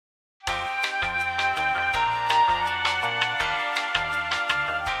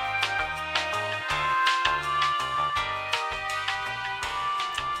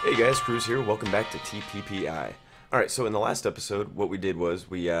Hey guys, Cruz here. Welcome back to TPPI. Alright, so in the last episode, what we did was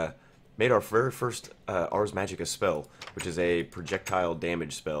we made our very first Ars Magica spell, which is a projectile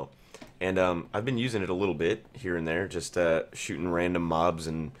damage spell. And I've been using it a little bit here and there, just shooting random mobs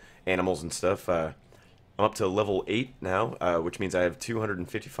and animals and stuff. I'm up to level 8 now, which means I have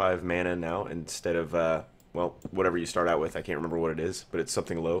 255 mana now instead of, well, whatever you start out with. I can't remember what it is, but it's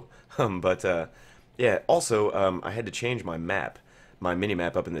something low. Yeah, also, I had to change my map. My mini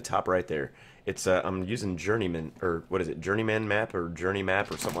map up in the top right there. It's I'm using Journeyman, or what is it, Journeyman map or Journey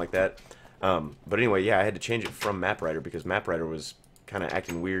map or something like that. But anyway, yeah, I had to change it from Map Writer because Map Writer was kind of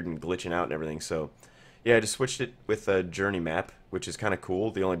acting weird and glitching out and everything. So yeah, I just switched it with a Journey map, which is kind of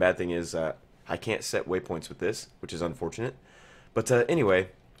cool. The only bad thing is I can't set waypoints with this, which is unfortunate. But anyway,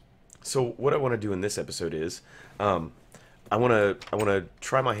 so what I want to do in this episode is I want to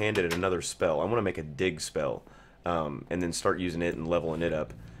try my hand at another spell. I want to make a dig spell. And then start using it and leveling it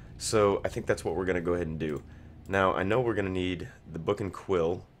up. So I think that's what we're going to go ahead and do. Now I know we're going to need the book and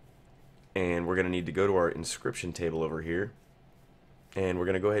quill, and we're going to need to go to our inscription table over here, and we're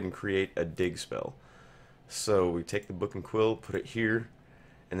going to go ahead and create a dig spell. So we take the book and quill, put it here,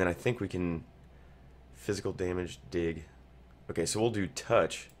 and then I think we can physical damage dig. Okay, so we'll do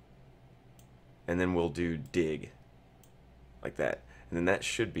touch, and then we'll do dig, like that. And then that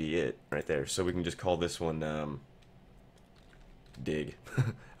should be it right there. So we can just call this one dig,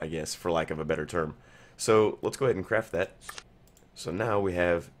 I guess, for lack of a better term. So let's go ahead and craft that. So now we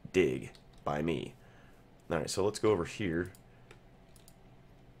have dig by me. Alright, so let's go over here.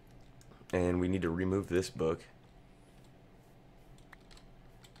 And we need to remove this book.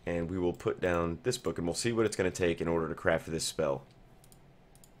 And we will put down this book, and we'll see what it's going to take in order to craft this spell.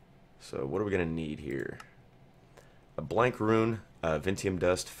 So what are we going to need here? A blank rune, Vintium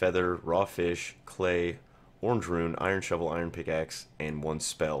dust, feather, raw fish, clay, orange rune, iron shovel, iron pickaxe, and one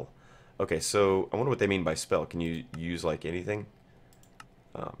spell. Okay, so I wonder what they mean by spell. Can you use like anything?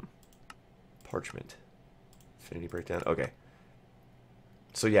 Parchment, affinity breakdown. Okay.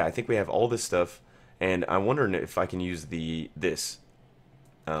 So yeah, I think we have all this stuff, and I'm wondering if I can use this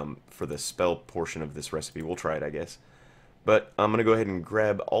for the spell portion of this recipe. We'll try it, I guess. But I'm going to go ahead and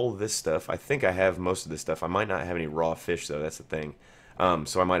grab all of this stuff. I think I have most of this stuff. I might not have any raw fish, though. That's the thing.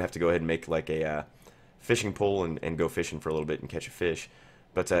 So I might have to go ahead and make like a fishing pole and go fishing for a little bit and catch a fish.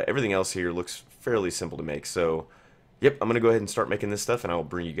 But everything else here looks fairly simple to make. So, yep, I'm going to go ahead and start making this stuff, and I'll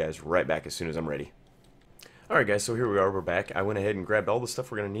bring you guys right back as soon as I'm ready. Alright, guys, so here we are. We're back. I went ahead and grabbed all the stuff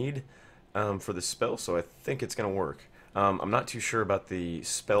we're going to need for this spell, so I think it's going to work. I'm not too sure about the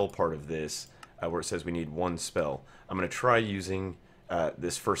spell part of this. Where it says we need one spell. I'm going to try using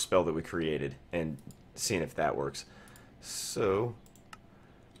this first spell that we created and seeing if that works. So,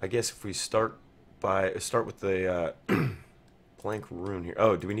 I guess if we start with the blank rune here.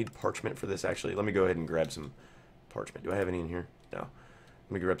 Oh, do we need parchment for this actually? Let me go ahead and grab some parchment. Do I have any in here? No.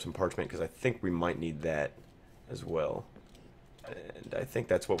 Let me grab some parchment because I think we might need that as well. And I think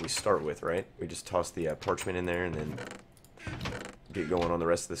that's what we start with, right? We just toss the parchment in there and then get going on the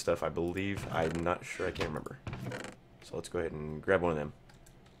rest of the stuff, I believe. I'm not sure. I can't remember. So let's go ahead and grab one of them.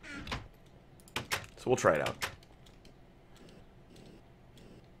 So we'll try it out.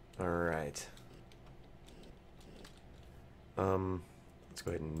 Alright. Let's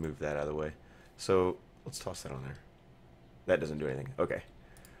go ahead and move that out of the way. So let's toss that on there. That doesn't do anything. Okay.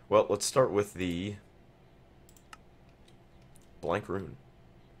 Well, let's start with the blank rune.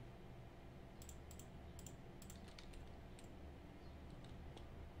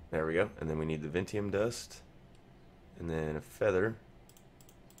 There we go. And then we need the Vintium dust. And then a feather.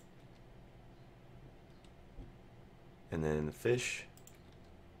 And then the fish.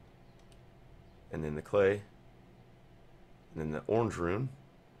 And then the clay. And then the orange rune.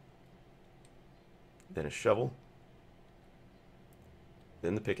 Then a shovel.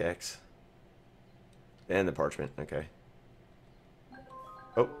 Then the pickaxe. And the parchment. Okay.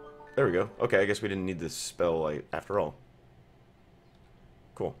 Oh, there we go. Okay, I guess we didn't need this spell after all.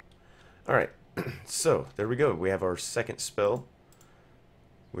 Cool. Alright, so there we go. We have our second spell,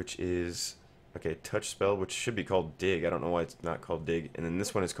 which is, okay, touch spell, which should be called dig. I don't know why it's not called dig. And then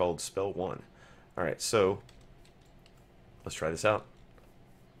this one is called spell 1. Alright, so let's try this out.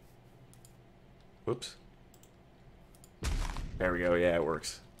 Whoops. There we go. Yeah, it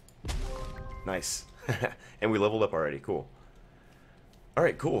works. Nice. And we leveled up already. Cool.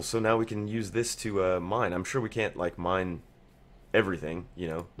 Alright, cool. So now we can use this to mine. I'm sure we can't, like, mine everything, you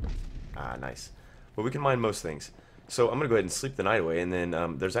know. Ah, nice. But we can mine most things. So I'm going to go ahead and sleep the night away, and then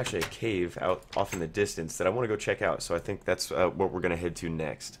there's actually a cave out off in the distance that I want to go check out. So I think that's what we're going to head to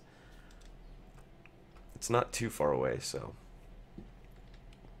next. It's not too far away, so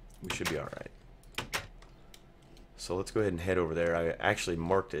we should be alright. So let's go ahead and head over there. I actually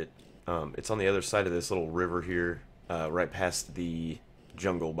marked it. It's on the other side of this little river here, right past the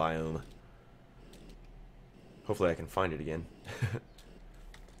jungle biome. Hopefully I can find it again.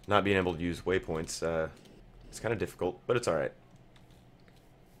 Not being able to use waypoints, it's kind of difficult, but it's alright.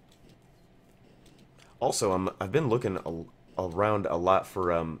 Also, I've been looking around a lot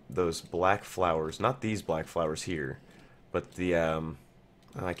for those black flowers. Not these black flowers here, but the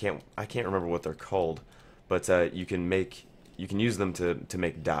I can't remember what they're called. But you can use them to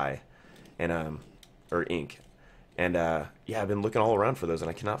make dye, and or ink, and yeah, I've been looking all around for those, and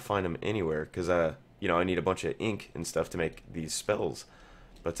I cannot find them anywhere because you know, I need a bunch of ink and stuff to make these spells.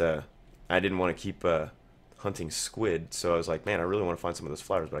 But I didn't want to keep hunting squid, so I was like, man, I really want to find some of those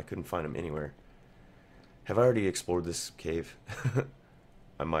flowers, but I couldn't find them anywhere. Have I already explored this cave?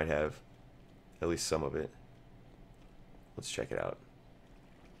 I might have, at least some of it. Let's check it out.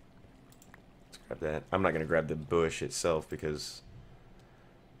 Grab that. I'm not going to grab the bush itself because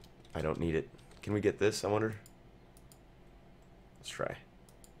I don't need it. Can we get this, I wonder? Let's try.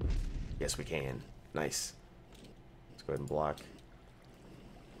 Yes, we can. Nice. Let's go ahead and block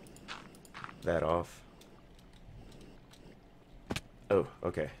that off. Oh,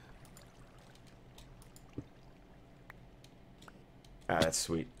 okay. Ah, that's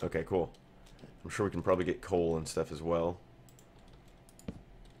sweet. Okay, cool. I'm sure we can probably get coal and stuff as well.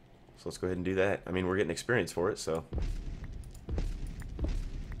 So let's go ahead and do that. I mean, we're getting experience for it, so.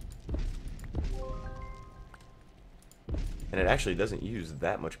 And it actually doesn't use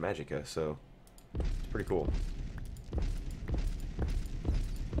that much magicka, so it's pretty cool.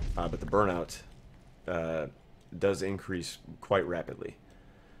 But the burnout does increase quite rapidly.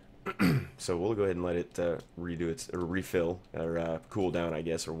 So we'll go ahead and let it redo its, or refill, or cool down, I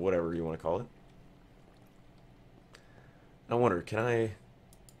guess, or whatever you want to call it. I wonder, can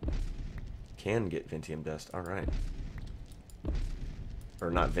get Ventium dust. Alright. Or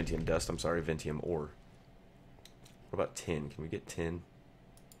not Ventium dust, I'm sorry, Ventium ore. What about tin? Can we get tin?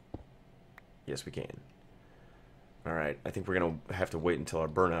 Yes, we can. Alright, I think we're going to have to wait until our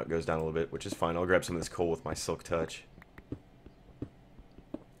burnout goes down a little bit, which is fine. I'll grab some of this coal with my silk touch.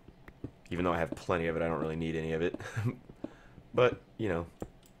 Even though I have plenty of it, I don't really need any of it. But, you know,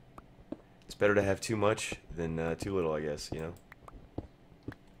 it's better to have too much than too little, I guess, you know.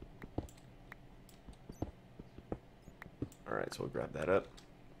 Alright, so we'll grab that up.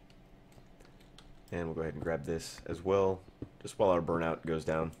 And we'll go ahead and grab this as well, just while our burnout goes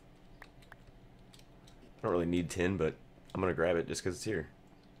down. I don't really need tin, but I'm going to grab it just because it's here.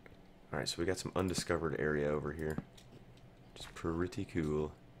 Alright, so we got some undiscovered area over here. Just pretty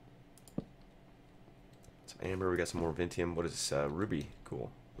cool. Some amber, we got some more Ventium. What is this? Ruby.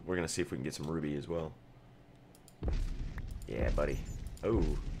 Cool. We're going to see if we can get some ruby as well. Yeah, buddy. Oh,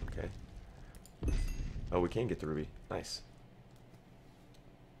 okay. Oh, we can get the ruby. Nice.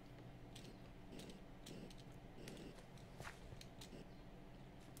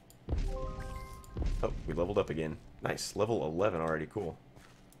 Oh, we leveled up again. Nice. Level 11 already. Cool.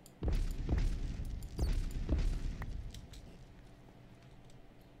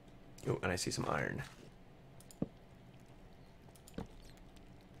 Oh, and I see some iron.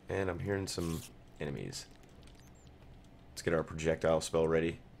 And I'm hearing some enemies. Let's get our projectile spell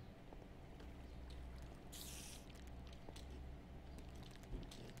ready.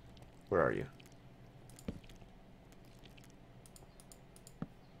 Where are you?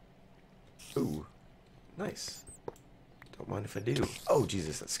 Ooh. Nice. Don't mind if I do. Oh,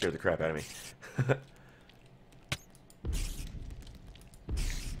 Jesus, that scared the crap out of me.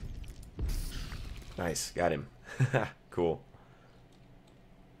 Nice, got him. Cool.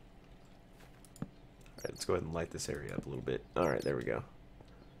 Alright, let's go ahead and light this area up a little bit. Alright, there we go.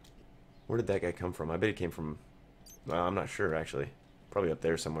 Where did that guy come from? I bet he came from... Well, I'm not sure, actually. Probably up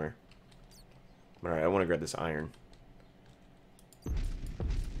there somewhere. Alright, I want to grab this iron.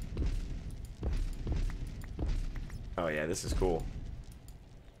 Oh yeah, this is cool.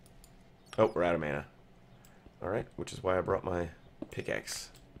 Oh, we're out of mana. Alright, which is why I brought my pickaxe.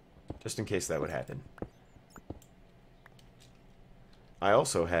 Just in case that would happen. I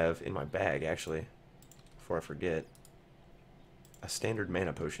also have in my bag, actually, before I forget, a standard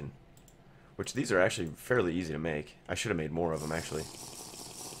mana potion. Which these are actually fairly easy to make. I should have made more of them, actually.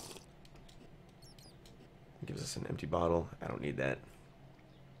 It gives us an empty bottle. I don't need that.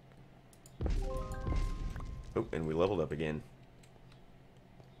 Oh, and we leveled up again.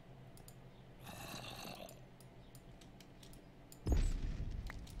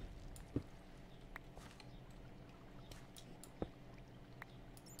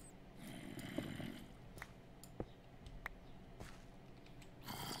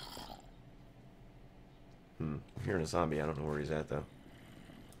 hearing a zombie. I don't know where he's at, though.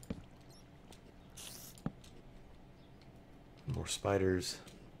 More spiders.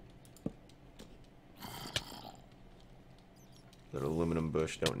 Little aluminum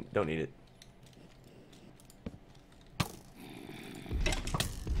bush. Don't need it.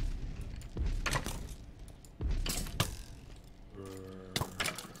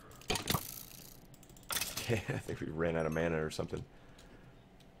 Okay, I think we ran out of mana or something.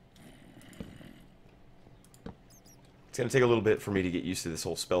 It's gonna take a little bit for me to get used to this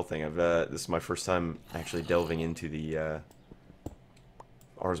whole spell thing. This is my first time actually delving into the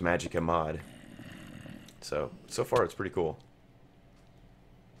Ars Magica mod. So far it's pretty cool.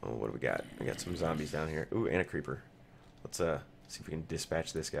 Oh, what do we got? We got some zombies down here. Ooh, and a creeper. Let's see if we can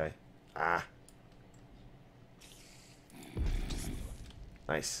dispatch this guy. Ah.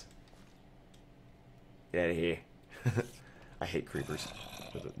 Nice. Get out of here. I hate creepers.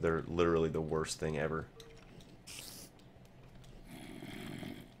 They're literally the worst thing ever.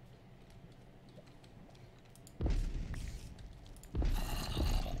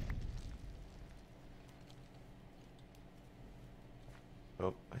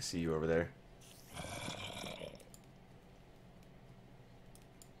 Oh, I see you over there.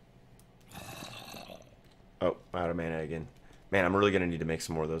 Oh, out of mana again. Man, I'm really going to need to make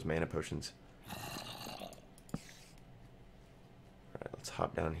some more of those mana potions. Alright, let's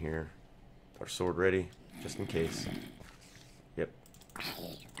hop down here. Our sword ready, just in case. Yep.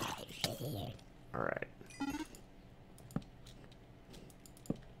 Alright.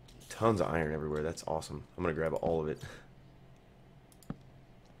 Tons of iron everywhere. That's awesome. I'm going to grab all of it.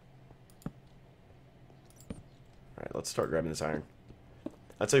 Alright, let's start grabbing this iron.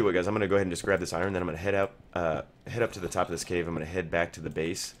 I'll tell you what, guys. I'm going to go ahead and just grab this iron. Then I'm going to head up to the top of this cave. I'm going to head back to the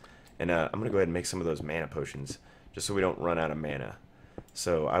base. And I'm going to go ahead and make some of those mana potions. Just so we don't run out of mana.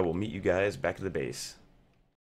 So I will meet you guys back at the base.